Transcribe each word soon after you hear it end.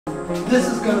This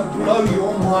is going to blow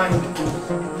your mind.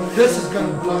 This is going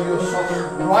to blow your socks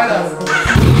right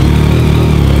out.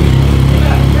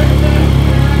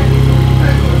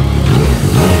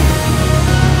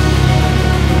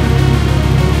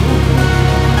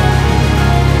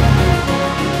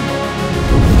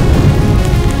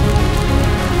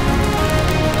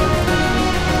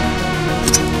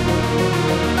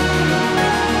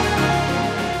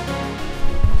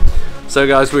 So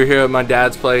guys, we're here at my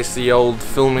dad's place, the old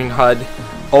filming HUD.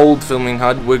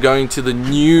 We're going to the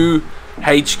new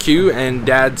HQ and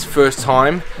Dad's first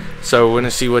time, so we're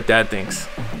gonna see what Dad thinks.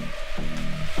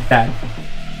 Dad,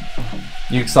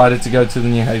 you excited to go to the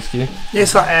new HQ?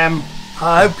 Yes, I am.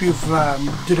 I hope you've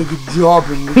did a good job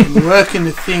and we can work in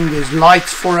the thing. There's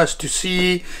lights for us to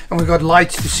see, and we've got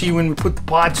lights to see when we put the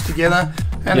parts together.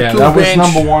 And yeah, a tool that was bench.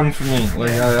 number one for me.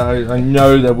 Like I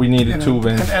know that we need a tool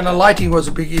bench. And the lighting was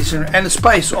a big issue, and the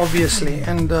space obviously,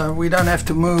 and we don't have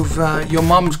to move your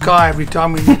mum's car every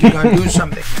time we need to go and do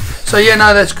something. So yeah,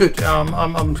 no, that's good.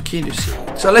 I'm keen to see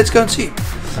it. So let's go and see it.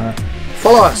 Right.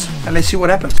 Follow us and let's see what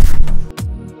happens.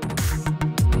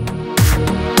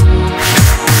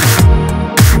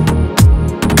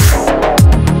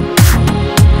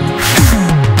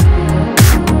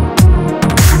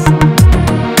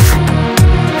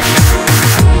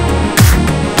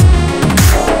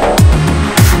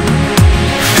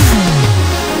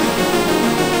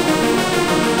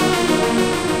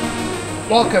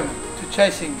 Welcome to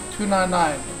Chasing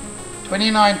 299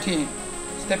 2019.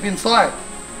 Step inside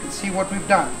and see what we've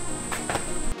done.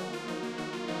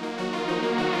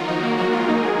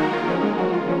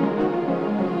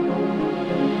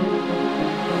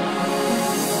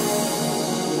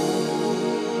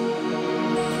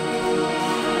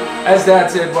 As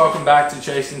Dad said, welcome back to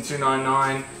Chasing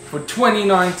 299. For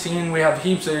 2019, we have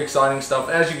heaps of exciting stuff.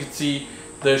 As you can see,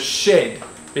 the shed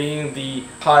being the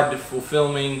HUD for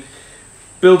filming,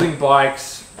 building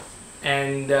bikes,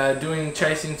 and doing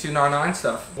Chasing 299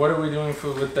 stuff. What are we doing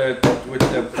with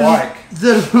the bike?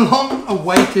 The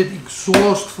long-awaited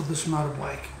exhaust for this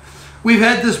motorbike. We've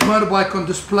had this motorbike on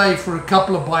display for a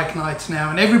couple of bike nights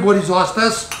now, and everybody's asked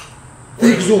us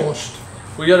the exhaust.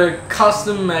 We got a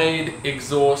custom-made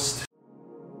exhaust.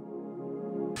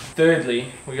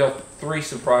 Thirdly, we got 3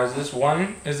 surprises.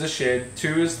 1 is the shed,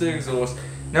 2 is the exhaust.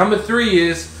 Number 3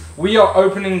 is we are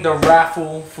opening the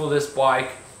raffle for this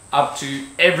bike up to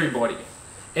everybody.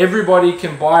 Everybody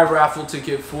can buy a raffle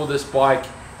ticket for this bike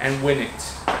and win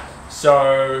it.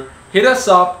 So hit us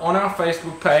up on our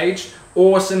Facebook page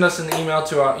or send us an email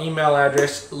to our email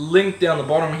address, linked down the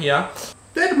bottom here.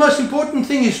 The most important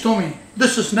thing is, Tommy,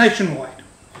 this is nationwide.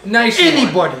 Nationwide.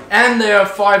 Anybody. And they are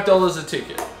 $5 a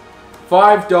ticket.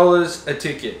 $5 a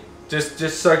ticket.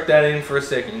 Just soak that in for a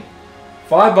second.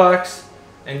 $5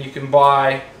 and you can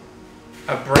buy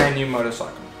a brand new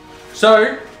motorcycle.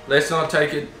 So let's not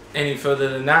take it any further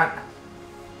than that.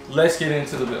 Let's get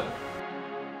into the build.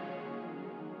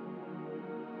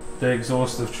 The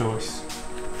exhaust of choice.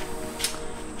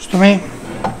 So to me,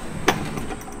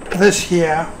 this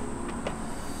here,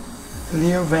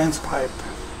 Leo Vance pipe.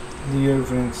 Leo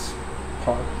Vance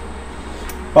pipe.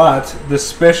 But the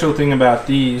special thing about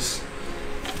these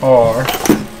are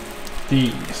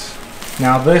these.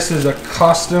 Now this is a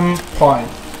custom pipe.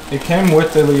 It came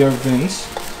with the Leo Vance,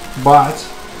 but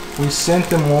we sent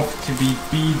them off to be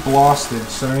bead blasted.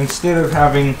 So instead of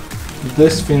having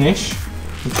this finish,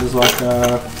 which is like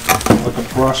a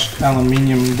brushed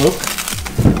aluminium look,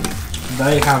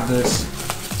 they have this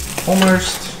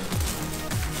almost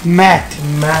matte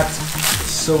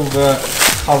silver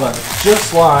color,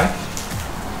 just like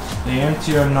the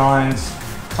MT09's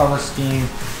color scheme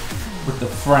with the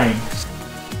frames.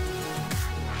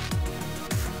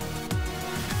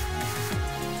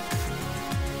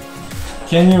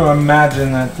 Can you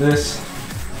imagine that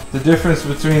the difference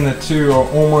between the two are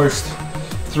almost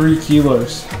 3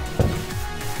 kilos?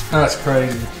 That's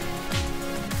crazy.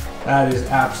 That is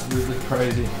absolutely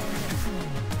crazy.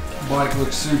 The bike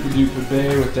looks super duper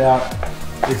bare without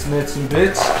its nits and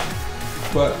bits,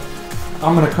 but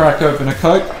I'm gonna crack open a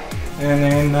Coke and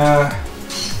then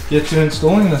get to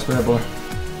installing this bad boy.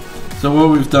 So what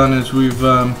we've done is we've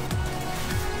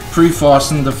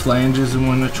pre-fastened the flanges and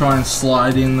we're going to try and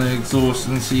slide in the exhaust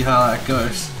and see how that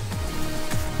goes.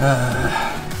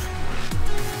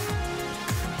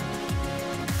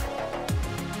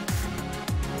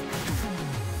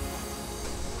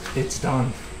 It's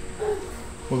done.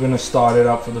 We're going to start it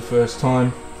up for the first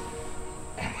time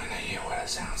and we're going to hear what it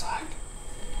sounds like.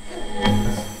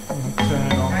 Turn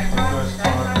it on for the first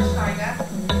time.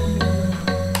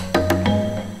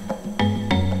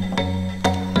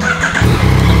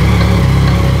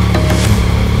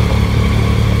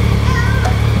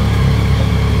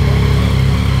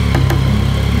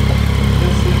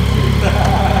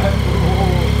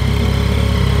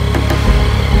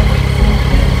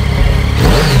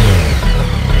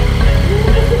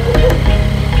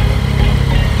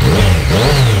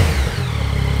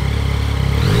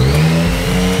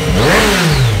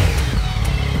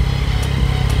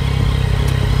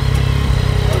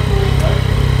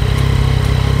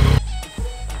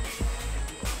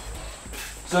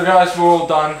 So guys, we're all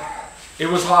done. It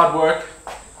was hard work,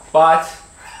 but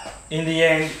in the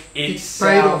end, it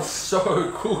sounds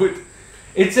so good.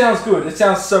 It sounds good. It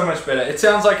sounds so much better. It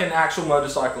sounds like an actual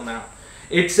motorcycle now.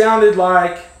 It sounded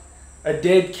like a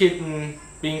dead kitten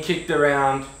being kicked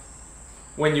around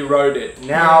when you rode it.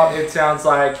 Now it sounds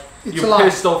like you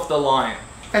pissed off the lion.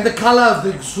 And the color of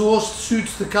the exhaust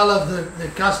suits the color of the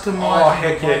customized. Oh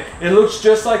heck yeah. It looks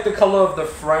just like the color of the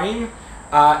frame.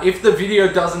 If the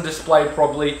video doesn't display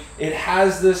properly, it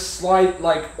has this slight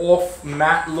like off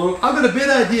matte look. I've got a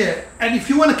better idea. And if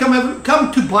you want to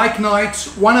come to bike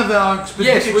nights, one of our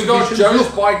expeditions. Yes, we got Joe's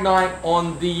bike night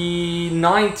on the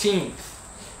 19th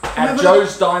at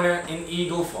Joe's Diner in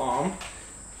Eagle Farm.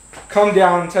 Come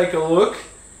down and take a look.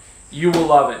 You will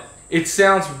love it. It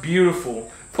sounds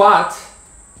beautiful, but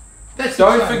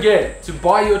don't forget to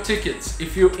buy your tickets.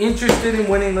 If you're interested in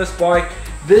winning this bike,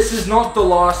 this is not the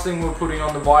last thing we're putting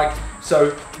on the bike.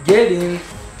 So get in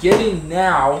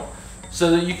now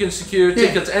so that you can secure your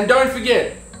tickets. And don't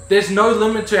forget, there's no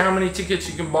limit to how many tickets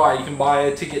you can buy. You can buy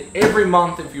a ticket every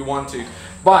month if you want to.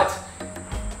 But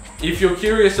if you're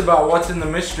curious about what's in the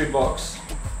mystery box,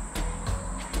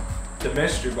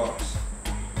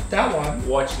 that one,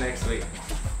 watch next week.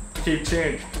 Keep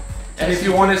tuned. And if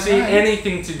you want to see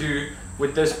anything to do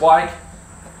with this bike,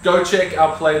 go check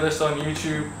our playlist on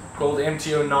YouTube called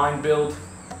MT09 build.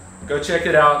 Go check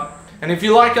it out. And if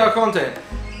you like our content,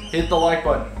 hit the like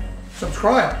button.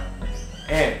 Subscribe.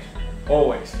 And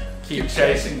always keep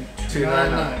chasing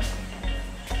 299.